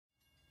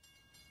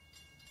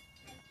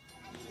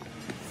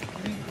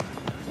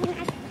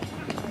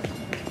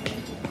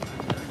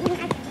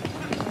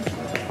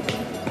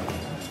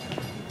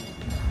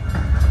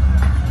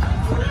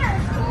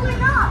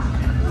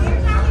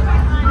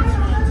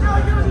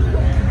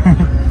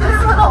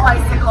This little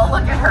bicycle,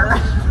 look at her.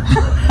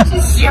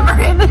 She's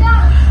shimmering.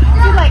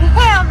 She's like,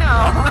 hell no.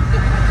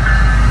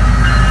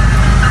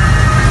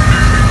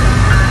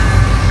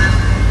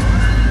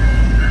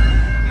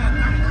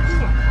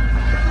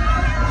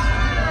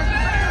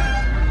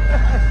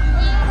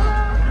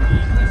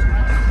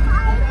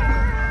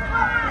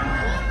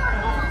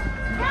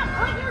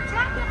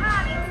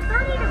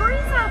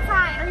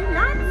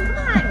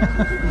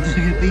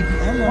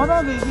 Hold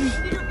on, baby.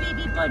 Little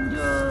baby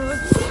bundle.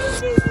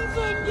 Baby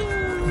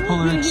bundle.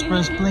 Polar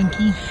Express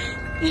Blinky.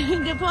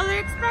 The Polar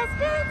Express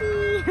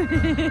baby.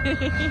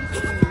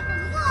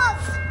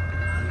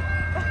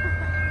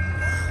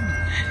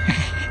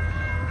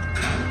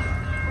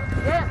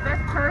 Yes,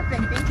 that's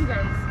perfect. Thank you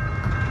guys.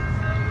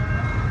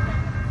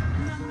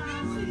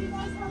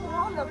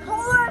 On the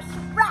Polar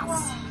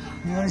Express.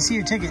 You want to see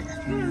your ticket?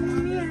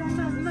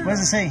 What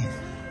does it say?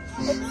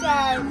 It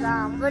says,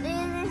 what did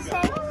it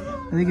say?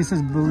 I think it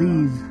says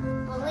believe.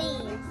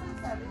 Believe.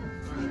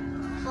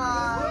 Believe.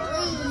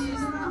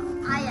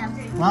 I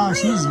am. Wow,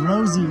 she's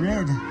rosy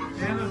red.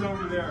 Santa's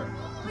over there.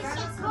 We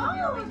should go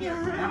over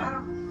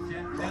there.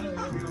 Santa's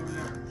gonna be over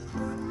there.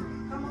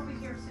 Come over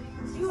here so you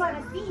can see. You want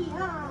to see,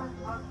 huh?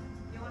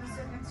 You want to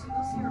sit next to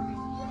Lucy or me?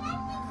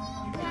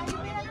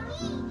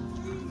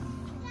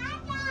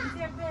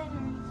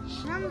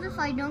 What if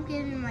I don't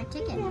give him my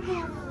ticket?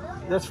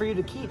 That's for you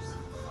to keep.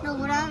 No,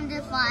 what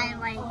if I,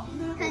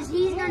 because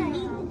he's going to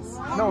need this.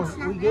 No,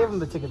 we gave him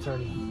the tickets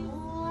already. So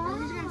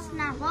he's going to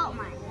snap out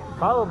mine.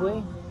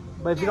 Probably.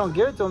 But if you don't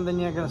give it to him, then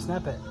you're not going to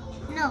snap it.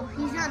 No,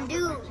 he's going to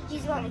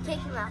kick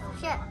him off the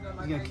ship.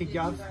 He's going to kick you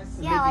off?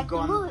 Yeah, like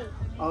the movie.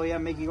 Oh, yeah,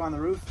 make you go on the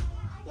roof?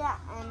 Yeah,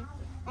 and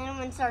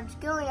when it starts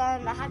going, I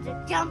have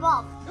to jump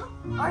off.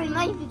 Or he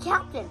might be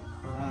captain.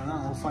 I don't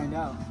know, we'll find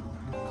out.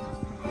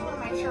 Put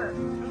my shirt.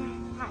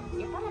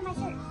 You're putting my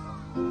shirt.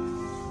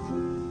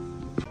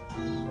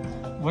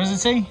 What does it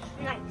say?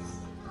 Nice.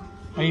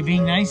 Are you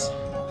being nice?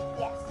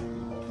 Yes.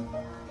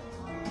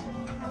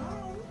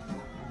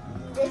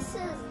 This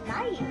is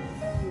nice.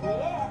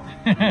 Yeah.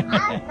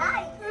 I'm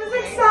nice. Who's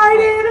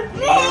excited?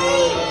 Me!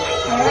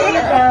 There you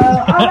go.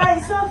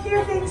 Alright, so a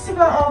few things to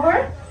go over.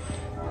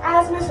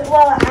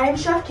 I'm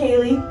Chef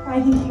Kaylee.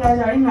 I think you guys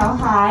already know.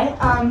 Hi.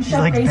 Chef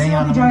like Gracie bang will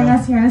on be the joining window.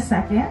 us here in a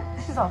second.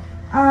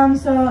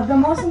 So the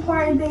most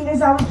important thing is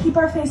that we keep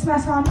our face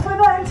masks on for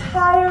the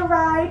entire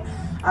ride,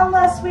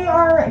 unless we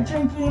are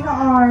drinking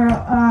our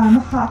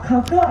hot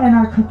cocoa and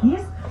our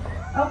cookies,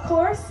 of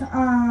course.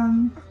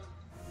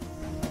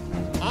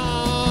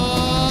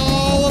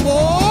 All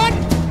aboard!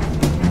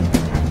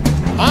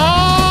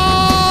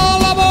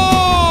 All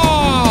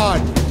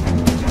aboard!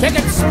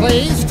 Tickets,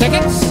 please,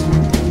 tickets.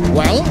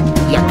 Well,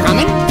 you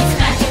coming?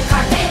 Magic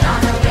carpet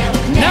on a wheel.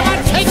 Never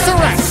takes a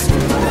rest.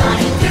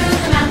 Flying through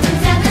the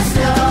mountains and the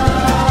snow.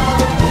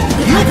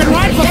 You can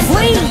ride for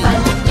free.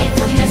 But if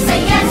you just say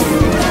yes,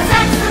 'cause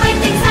that's the way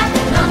things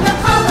happen on the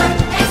Polar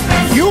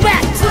Express. You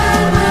bet.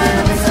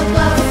 Woo-woo, whistle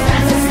blows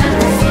as the sun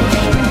is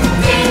sinking.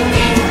 Ding,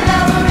 ding,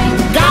 lowering.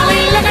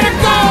 Golly, look at it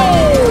go!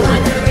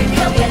 Wonder if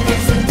you'll get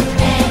there soon.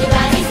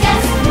 Anybody's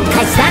guess.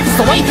 'Cause that's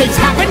the way things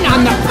happen on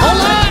the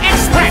Polar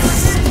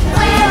Express.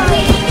 When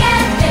we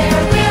get there,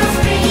 we'll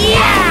scream.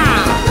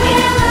 Yeah!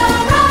 We'll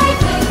arrive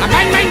with A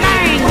bang, bang,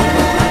 bang!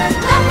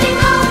 nothing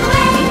on the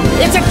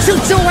way. It's a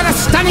choo-choo with a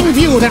stunning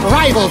view that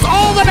rivals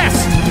all the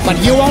best, but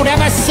you won't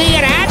ever see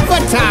it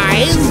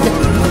advertised.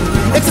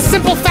 It's a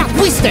simple fact,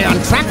 we stay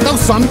on track, though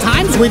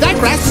sometimes we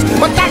digress,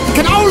 but that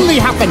can only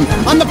happen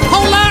on the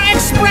Polar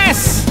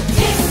Express.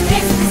 Kiss,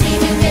 kiss, see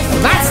you kiss.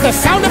 That's the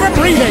sound of her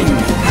breathing.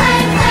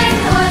 Clang, clang,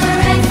 Polar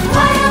Eggs,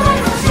 what a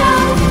wonderful show.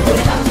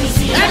 Come we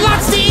see And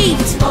lots to eat.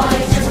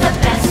 boys, just the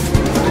best.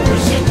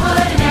 Wish it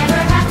would never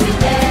have to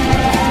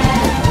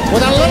end.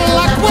 With a little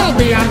luck, we'll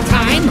be on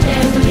time,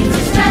 There's no need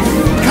to stress.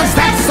 'cause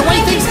that's the way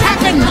things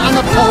happen on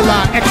the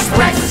Polar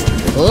Express.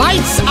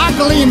 Lights are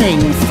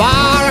gleaming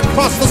far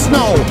across the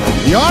snow.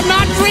 You're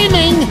not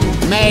dreaming.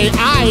 May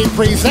I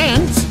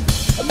present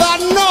the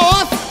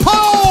North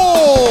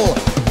Pole?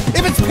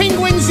 If it's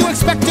penguins you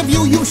expect to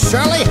view, you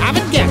surely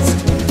haven't guessed.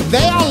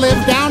 They all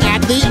live down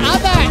at the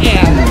other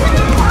end.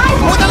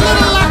 With a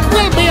little luck,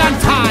 we'll be on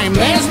time.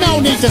 There's no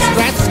need to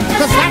stress,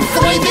 'cause that's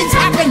the way things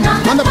happen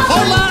on the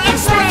Polar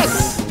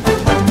Express.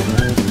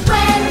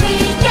 When we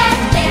get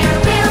there,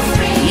 we'll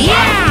scream.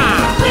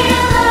 Yeah!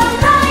 We'll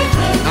arrive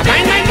with A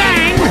bang, bang,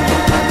 bang!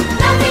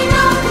 nothing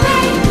on the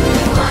way.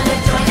 You wanna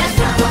join us?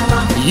 Come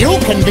along. You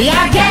can be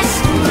our guest.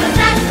 'Cause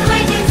that's the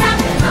way things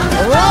happen on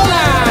the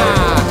Roller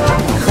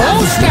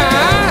Coaster,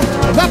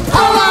 the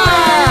Polar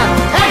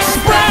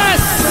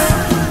Express.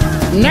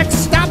 Next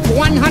stop,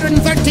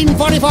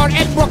 11344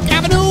 Edbrook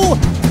Avenue.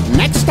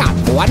 Next stop,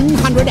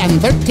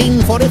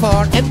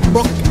 11344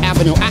 Edbrook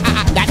Avenue.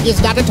 That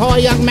is not a toy,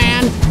 young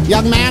man.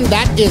 Young man,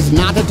 that is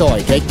not a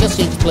toy. Take your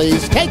seats,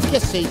 please. Take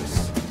your seats.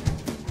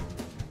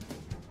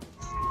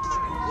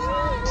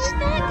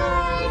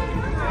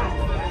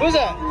 Who's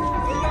that?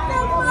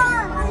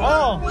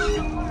 Oh.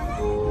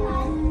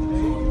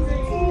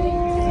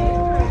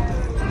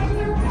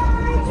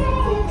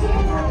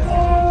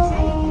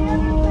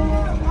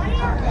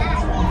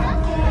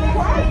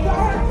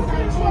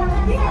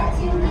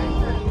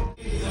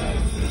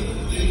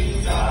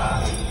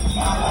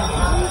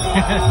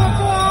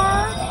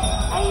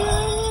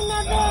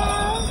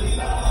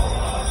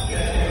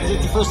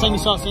 last time you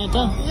saw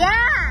Santa? Yeah.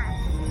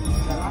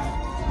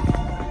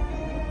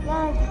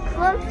 Yeah,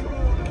 close.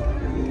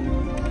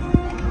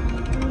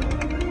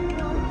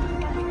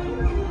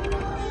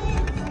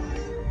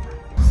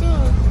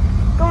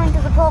 Going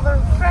to the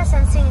Polar Express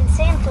and seeing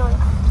Santa.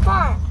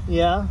 Fun.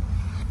 Yeah.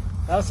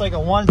 That's like a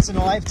once in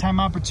a lifetime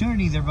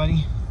opportunity there,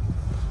 buddy.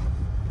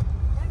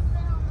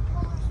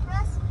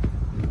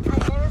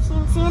 I've never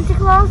seen Santa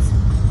Claus.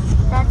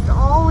 That's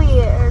all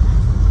weird.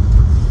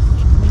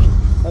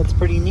 That's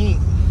pretty neat.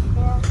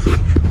 Yeah.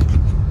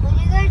 But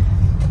you guys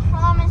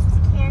promise to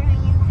carry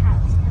me in the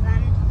house because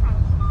I'm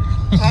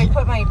hungry. I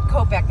put my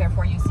coat back there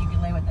for you so you